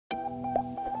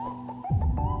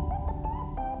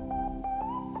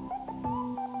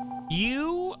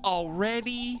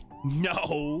already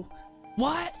know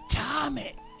what time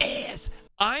it is?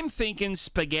 I'm thinking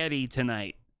spaghetti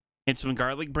tonight and some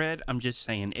garlic bread. I'm just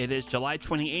saying, it is July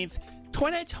 28th,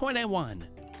 2021.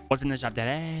 What's in the shop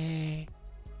today?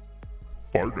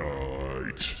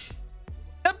 Fortnite.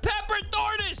 The Pepper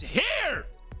Thorne is here!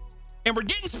 And we're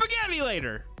getting spaghetti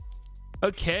later.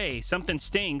 Okay, something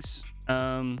stinks.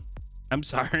 I'm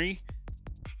sorry.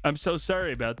 I'm so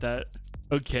sorry about that.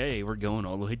 Okay, we're going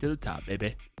all the way to the top,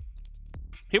 baby.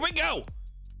 Here we go.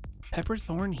 Pepper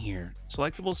Thorne here.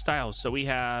 Selectable styles. So we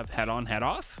have hat on, hat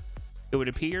off, it would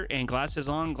appear, and glasses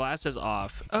on, glasses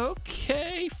off.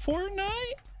 Okay,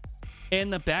 Fortnite.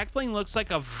 And the back bling looks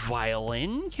like a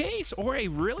violin case or a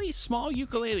really small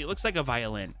ukulele. It looks like a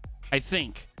violin, I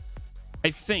think.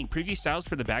 Previous styles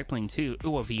for the back bling too.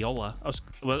 Ooh, a viola.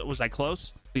 Was I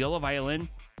close? Viola, violin.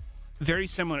 Very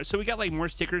similar. So we got like more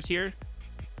stickers here,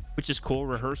 which is cool.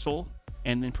 Rehearsal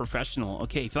and then professional.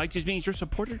 Okay, if you like these means, you're a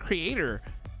supported creator.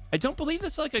 I don't believe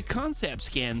it's like a concept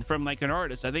skin from like an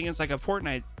artist. I think it's like a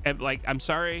Fortnite. Like, I'm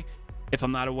sorry if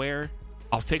I'm not aware.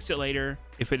 I'll fix it later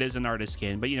if it is an artist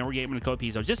skin. But you know, we're getting the code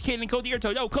PIZO. Just kidding. Code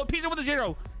DearToad. Oh, code PIZO with a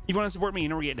 0. If you want to support me, you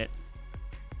know we're getting it.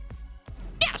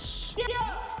 Yes.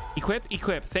 Yeah.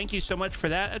 Equip. Thank you so much for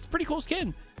that. That's a pretty cool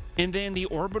skin. And then the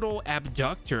Orbital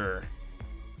Abductor.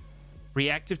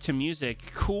 Reactive to music.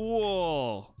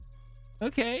 Cool.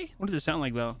 Okay. What does it sound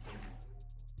like though?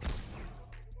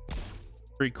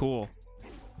 Pretty cool.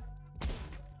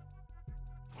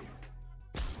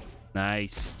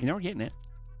 Nice. You know we're getting it.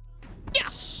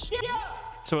 Yes. Yeah.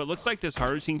 So it looks like this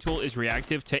harvesting tool is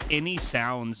reactive to any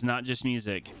sounds, not just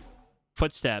music.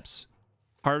 Footsteps.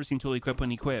 Harvesting tool, equip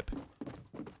when equip.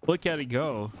 Look at it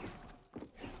go.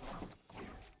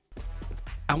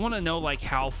 I want to know like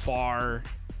how far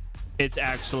it's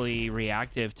actually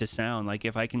reactive to sound. Like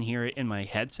if I can hear it in my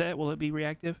headset, will it be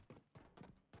reactive?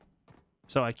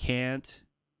 So I can't.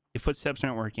 If footsteps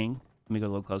aren't working, let me go a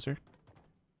little closer.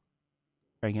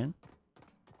 Try again.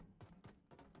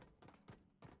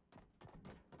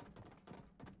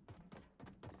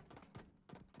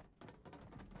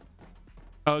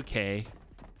 Okay,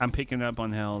 I'm picking up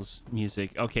on Hell's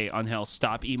music. Okay, on Hell,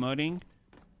 stop emoting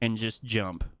and just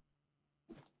jump.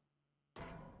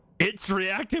 It's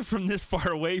reactive from this far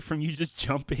away from you just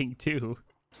jumping too.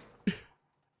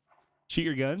 Shoot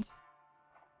your guns.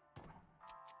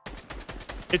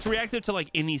 It's reactive to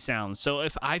like any sound. So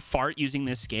if I fart using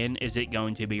this skin, is it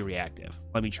going to be reactive?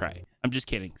 Let me try. I'm just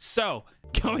kidding. So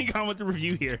going on with the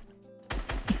review here.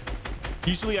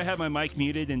 Usually I have my mic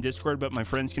muted in Discord, but my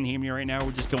friends can hear me right now.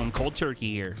 We're just going cold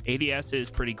turkey here. ADS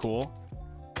is pretty cool.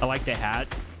 I like the hat.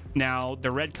 Now, the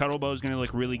red cuddle bow is going to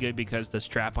look really good because the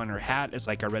strap on her hat is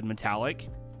like a red metallic.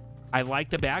 I like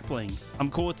the back bling. I'm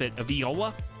cool with it. A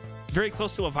viola. Very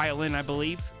close to a violin, I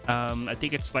believe. I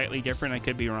think it's slightly different. I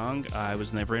could be wrong. I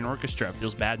was never in orchestra.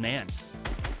 Feels bad, man.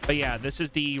 But yeah, this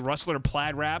is the Rustler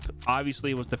plaid wrap.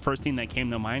 Obviously, it was the first thing that came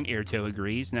to mind. Airto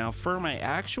agrees. Now, for my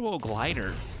actual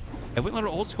glider, I went a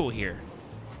little old school here.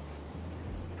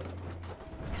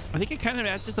 I think it kind of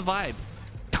matches the vibe.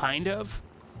 Kind of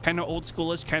old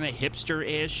schoolish, kind of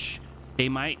hipster-ish. They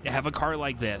might have a car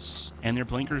like this, and their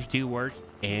blinkers do work,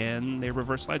 and their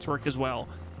reverse lights work as well,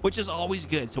 which is always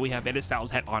good. So we have edit styles,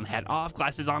 hat on, hat off,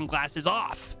 glasses on, glasses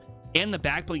off. And the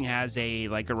back bling has a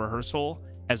like a rehearsal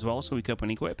as well, so we equip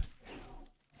and equip.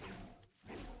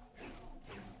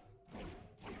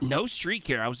 No streak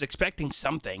here. I was expecting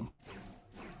something.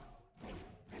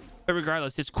 But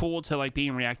regardless, it's cool to like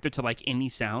being reactive to like any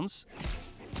sounds.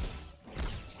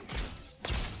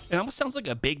 It almost sounds like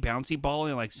a big bouncy ball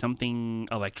and like something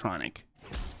electronic.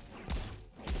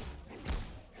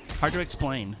 Hard to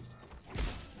explain.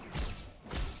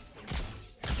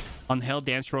 On Hell,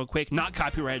 dance real quick. Not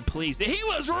copyrighted, please. He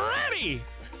was ready!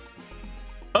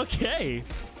 Okay.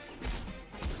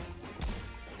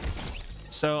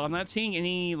 So I'm not seeing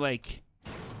any like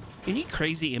any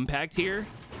crazy impact here.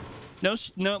 No,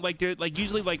 like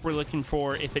usually like we're looking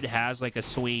for if it has like a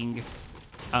swing,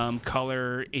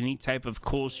 color, any type of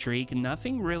cool streak.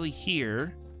 Nothing really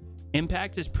here.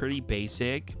 Impact is pretty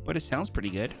basic, but it sounds pretty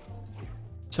good.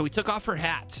 So we took off her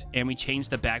hat and we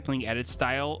changed the back bling edit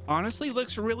style. Honestly,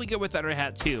 looks really good without her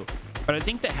hat too. But I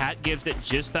think the hat gives it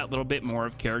just that little bit more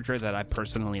of character that I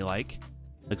personally like.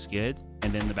 Looks good.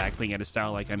 And then the back bling edit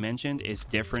style, like I mentioned, is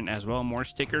different as well. More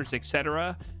stickers,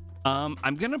 etc.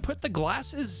 I'm gonna put the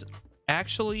glasses.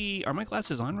 Actually, are my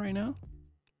glasses on right now?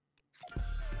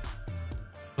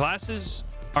 Glasses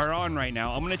are on right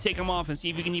now. I'm gonna take them off and see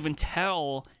if you can even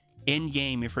tell in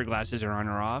game if your glasses are on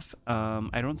or off.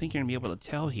 I don't think you're gonna be able to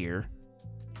tell here.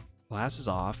 Glasses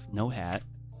off, no hat.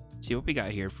 See what we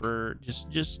got here for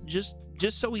just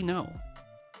so we know.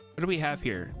 What do we have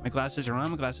here? My glasses are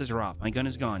on, my glasses are off. My gun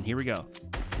is gone. Here we go.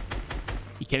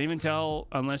 You can't even tell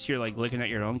unless you're like looking at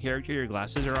your own character, your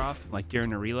glasses are off, like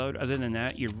during a reload. Other than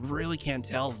that, you really can't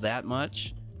tell that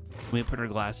much. We put her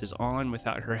glasses on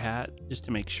without her hat just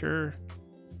to make sure.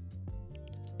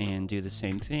 And do the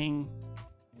same thing.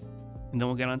 And then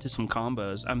we'll get on to some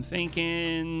combos. I'm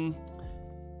thinking,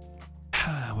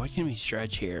 what can we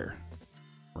stretch here?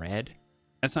 Red?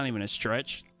 That's not even a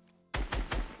stretch.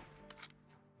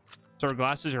 So our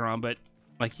glasses are on, but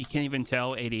like you can't even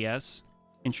tell ADS.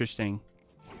 Interesting.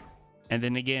 And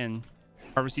then again,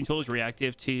 harvesting tool is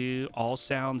reactive to all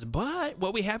sounds, but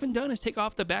what we haven't done is take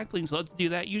off the back bling, so let's do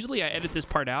that. Usually I edit this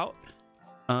part out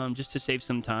just to save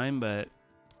some time, but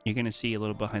you're gonna see a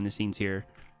little behind the scenes here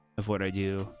of what I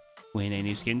do when a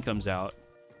new skin comes out.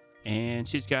 And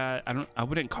she's got, I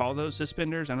wouldn't call those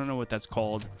suspenders. I don't know what that's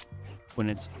called when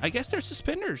it's, I guess they're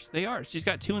suspenders. They are. She's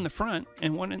got two in the front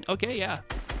and one in, okay, yeah.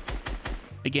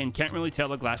 Again, can't really tell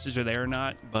the glasses are there or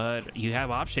not, but you have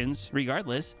options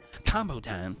regardless. Combo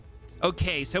time.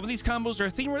 Okay, some of these combos are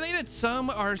theme related.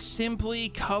 Some are simply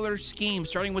color schemes,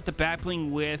 starting with the back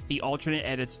bling with the alternate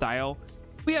edit style.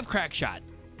 We have Crack Shot.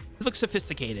 It looks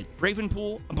sophisticated.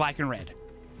 Ravenpool, black and red.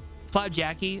 Flap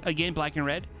Jackie, again, black and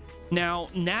red. Now,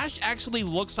 Nash actually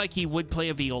looks like he would play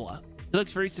a viola. He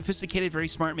looks very sophisticated, very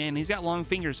smart man. He's got long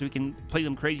fingers so he can play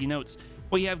them crazy notes.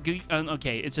 We have,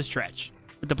 okay, it's a stretch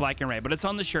with the black and red, but it's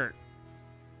on the shirt.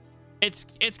 It's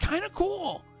kind of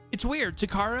cool. It's weird.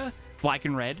 Takara, black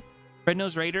and red. Red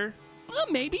Nose Raider, well,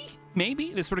 maybe.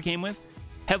 This is what it came with.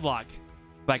 Headlock,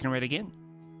 black and red again.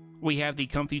 We have the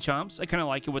Comfy Chomps. I kind of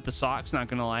like it with the socks, not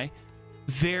gonna lie.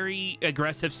 Very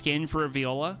aggressive skin for a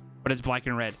viola, but it's black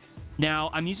and red. Now,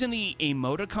 I'm using the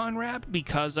emoticon wrap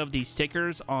because of the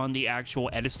stickers on the actual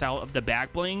edit style of the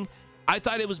back bling. I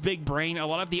thought it was big brain. A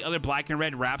lot of the other black and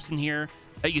red wraps in here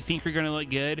that you think are gonna look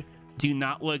good do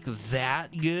not look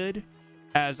that good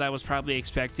as I was probably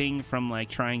expecting from like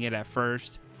trying it at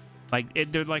first.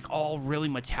 Like they're like all really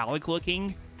metallic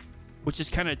looking, which is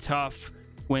kind of tough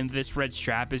when this red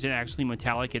strap isn't actually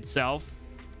metallic itself.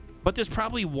 But there's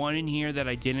probably one in here that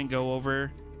I didn't go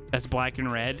over that's black and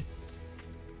red.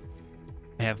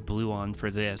 I have blue on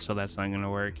for this, so that's not going to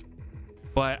work.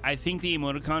 But I think the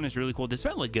emoticon is really cool. This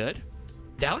might look good.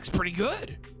 That looks pretty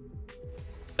good.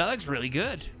 That looks really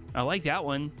good. I like that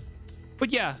one.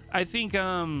 But yeah, I think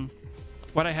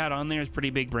what I had on there is pretty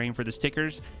big brain for the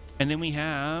stickers. And then we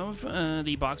have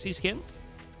the boxy skin.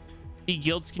 The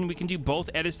guild skin, we can do both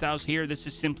edit styles here. This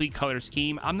is simply color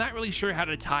scheme. I'm not really sure how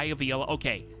to tie a viola.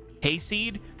 Okay,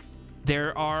 Hayseed.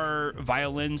 There are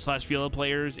violin / viola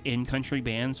players in country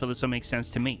bands, so this will make sense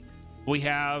to me. We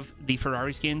have the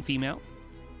Ferrari skin, female.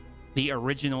 The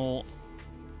original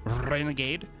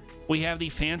Renegade. We have the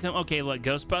Phantom. Okay, look,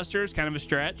 Ghostbusters, kind of a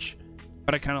stretch,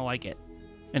 but I kind of like it.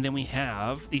 And then we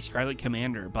have the Scarlet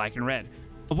Commander, black and red.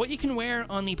 But what you can wear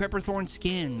on the Pepper Thorne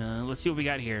skin, let's see what we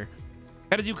got here.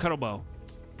 Gotta do Cuddle Bow.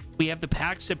 We have the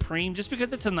Pack Supreme, just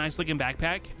because it's a nice looking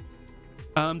backpack.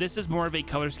 This is more of a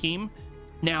color scheme.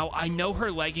 Now, I know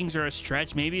her leggings are a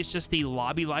stretch. Maybe it's just the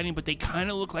lobby lighting, but they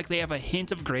kind of look like they have a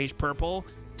hint of grayish purple.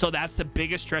 So that's the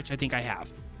biggest stretch I think I have.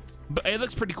 But it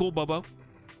looks pretty cool, Bobo.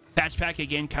 Patch Pack,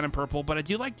 again, kind of purple, but I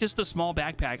do like just the small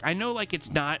backpack. I know like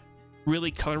it's not really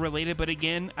color related, but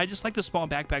again, I just like the small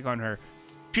backpack on her.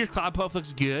 Fierce Cloud Puff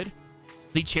looks good.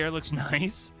 The chair looks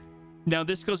nice. Now,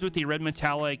 this goes with the red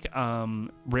metallic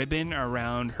ribbon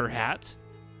around her hat.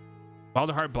 Wild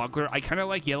Heart Buckler. I kind of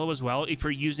like yellow as well if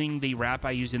you're using the wrap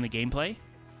I use in the gameplay.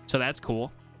 So that's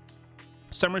cool.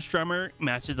 Summer Strummer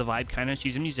matches the vibe kind of.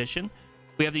 She's a musician.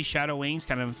 We have the Shadow Wings,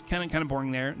 kind of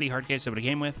boring there. The hard case of what it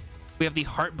came with. We have the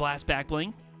Heart Blast back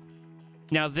bling.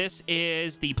 Now, this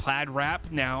is the plaid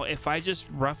wrap. Now, if I just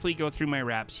roughly go through my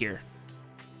wraps here,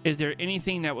 is there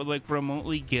anything that would look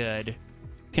remotely good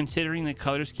considering the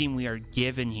color scheme we are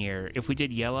given here? If we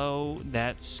did yellow,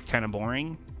 that's kind of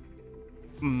boring.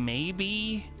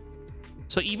 Maybe.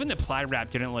 So even the plaid wrap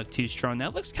didn't look too strong.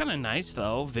 That looks kind of nice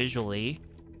though, visually.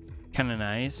 Kind of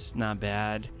nice, not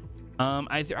bad.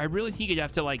 I really think you'd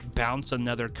have to like bounce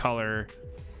another color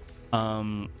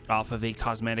off of a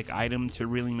cosmetic item to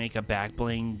really make a back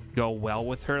bling go well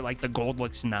with her. Like the gold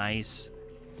looks nice.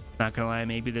 Not gonna lie,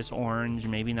 maybe this orange,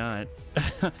 maybe not.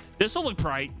 This will look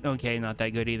bright. Okay, not that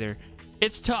good either.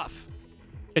 It's tough.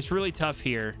 It's really tough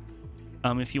here.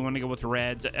 If you want to go with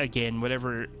reds, again,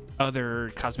 whatever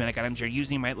other cosmetic items you're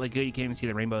using might look good. You can't even see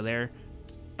the rainbow there.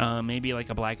 Maybe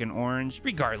like a black and orange.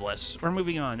 Regardless, we're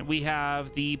moving on. We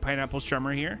have the Pineapple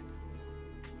Strummer here.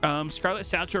 Scarlet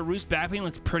Satchel Roost backbling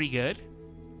looks pretty good.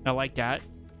 I like that.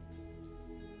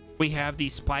 We have the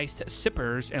spiced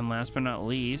sippers, and last but not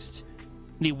least,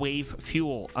 the wave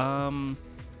fuel.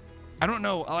 I don't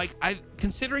know, like,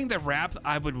 considering the wrap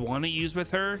I would want to use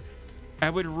with her, I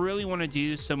would really want to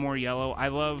do some more yellow. I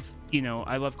love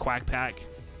Quack Pack.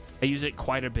 I use it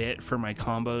quite a bit for my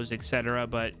combos, etc.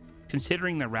 But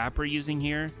considering the wrap we're using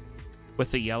here with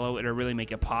the yellow, it'll really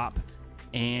make it pop.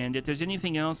 And if there's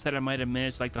anything else that I might have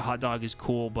missed, like the hot dog is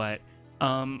cool, but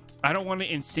I don't want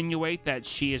to insinuate that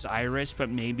she is Irish,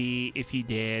 but maybe if you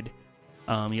did.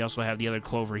 You also have the other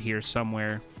clover here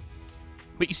somewhere.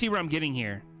 But you see where I'm getting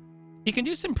here. You can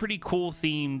do some pretty cool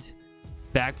themed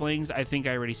back blings. I think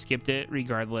I already skipped it.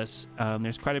 Regardless,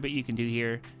 there's quite a bit you can do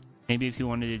here. Maybe if you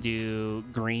wanted to do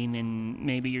green and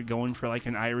maybe you're going for like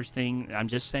an Irish thing. I'm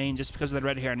just saying, just because of the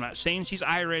red hair. I'm not saying she's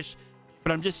Irish,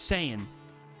 but I'm just saying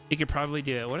you could probably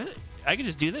do it. What is it? I could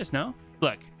just do this, no?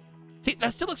 Look. See,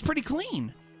 that still looks pretty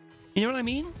clean. You know what I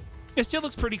mean? It still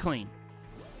looks pretty clean.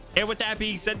 And with that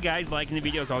being said, guys, liking the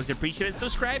video is always appreciated.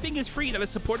 Subscribing is free. That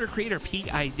is supporter creator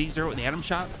PIZO with the Item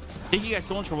Shop. Thank you guys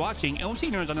so much for watching, and we'll see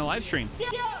you on the live stream.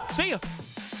 See ya.